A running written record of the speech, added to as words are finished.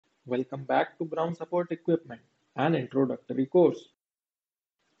Welcome back to Ground Support Equipment, an introductory course.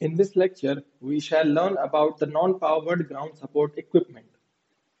 In this lecture, we shall learn about the non-powered ground support equipment.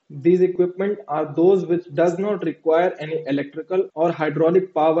 These equipment are those which does not require any electrical or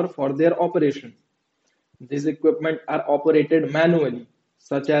hydraulic power for their operation. These equipment are operated manually,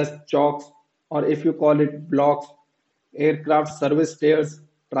 such as chocks, or if you call it blocks, aircraft service stairs,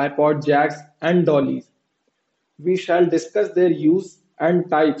 tripod jacks, and dollies. We shall discuss their use and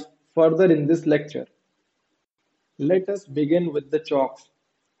types further in this lecture. Let us begin with the chocks.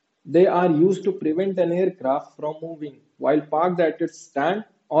 They are used to prevent an aircraft from moving while parked at its stand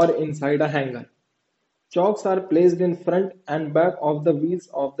or inside a hangar. Chocks are placed in front and back of the wheels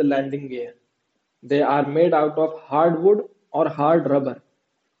of the landing gear. They are made out of hardwood or hard rubber.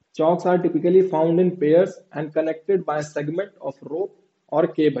 Chocks are typically found in pairs and connected by a segment of rope or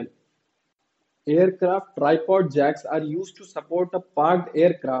cable. Aircraft tripod jacks are used to support a parked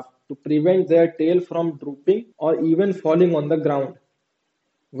aircraft to prevent their tail from drooping or even falling on the ground.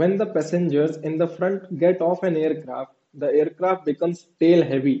 When the passengers in the front get off an aircraft, the aircraft becomes tail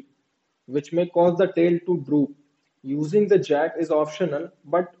heavy, which may cause the tail to droop. Using the jack is optional,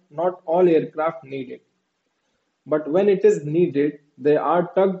 but not all aircraft need it. But when it is needed, they are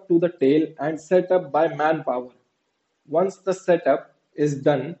tugged to the tail and set up by manpower. Once the setup is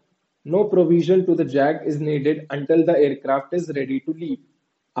done, no provision to the jack is needed until the aircraft is ready to leave.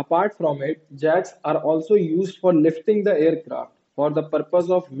 Apart from it, jacks are also used for lifting the aircraft for the purpose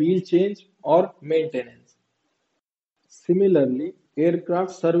of wheel change or maintenance. Similarly,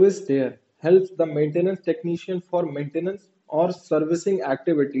 aircraft service stair helps the maintenance technician for maintenance or servicing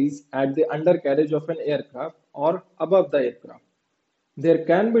activities at the undercarriage of an aircraft or above the aircraft. There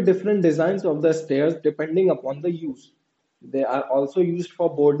can be different designs of the stairs depending upon the use. They are also used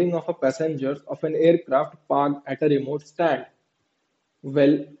for boarding of a passengers of an aircraft parked at a remote stand.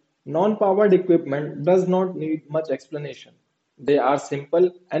 Well, non-powered equipment does not need much explanation. They are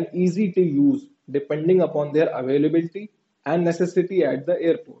simple and easy to use depending upon their availability and necessity at the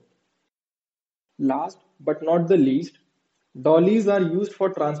airport. Last but not the least, dollies are used for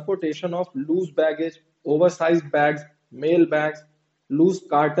transportation of loose baggage, oversized bags, mail bags, loose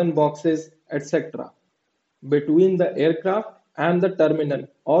carton boxes, etc. between the aircraft and the terminal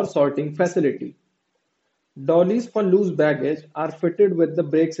or sorting facility. Dollies for loose baggage are fitted with the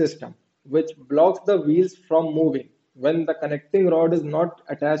brake system, which blocks the wheels from moving when the connecting rod is not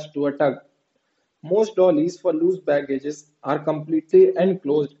attached to a tug. Most dollies for loose baggages are completely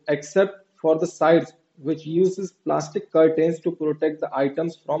enclosed except for the sides, which uses plastic curtains to protect the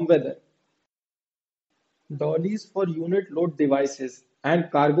items from weather. Dollies for unit load devices and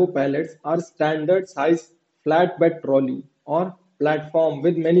cargo pallets are standard size flatbed trolley or platform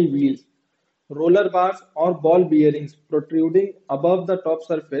with many wheels, roller bars or ball bearings protruding above the top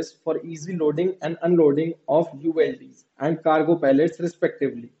surface for easy loading and unloading of ULDs and cargo pallets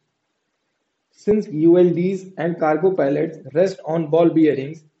respectively. Since ULDs and cargo pallets rest on ball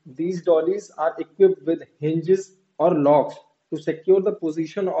bearings, these dollies are equipped with hinges or locks to secure the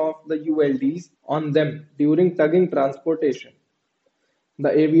position of the ULDs on them during tugging transportation. The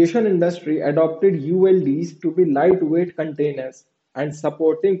aviation industry adopted ULDs to be lightweight containers and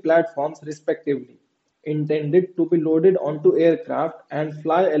supporting platforms respectively, intended to be loaded onto aircraft and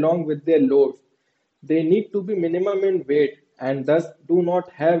fly along with their loads. They need to be minimum in weight and thus do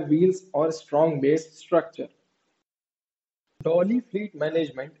not have wheels or strong base structure. Dolly fleet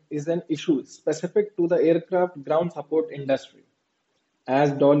management is an issue specific to the aircraft ground support industry.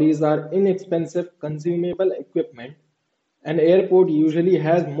 As dollies are inexpensive consumable equipment, an airport usually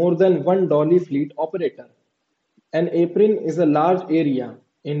has more than one dolly fleet operator. An apron is a large area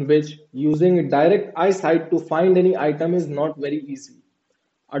in which using direct eyesight to find any item is not very easy.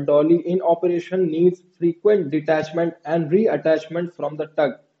 A dolly in operation needs frequent detachment and reattachment from the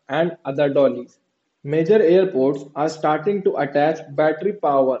tug and other dollies. Major airports are starting to attach battery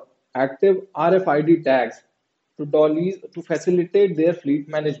power active RFID tags to dollies to facilitate their fleet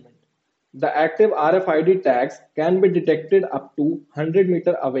management. The active RFID tags can be detected up to 100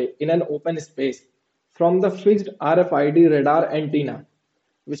 meters away in an open space from the fixed RFID radar antenna,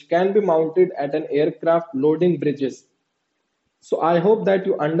 which can be mounted at an aircraft loading bridges. So I hope that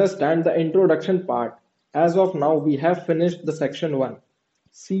you understand the introduction part. As of now, we have finished the section 1.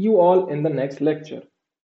 See you all in the next lecture.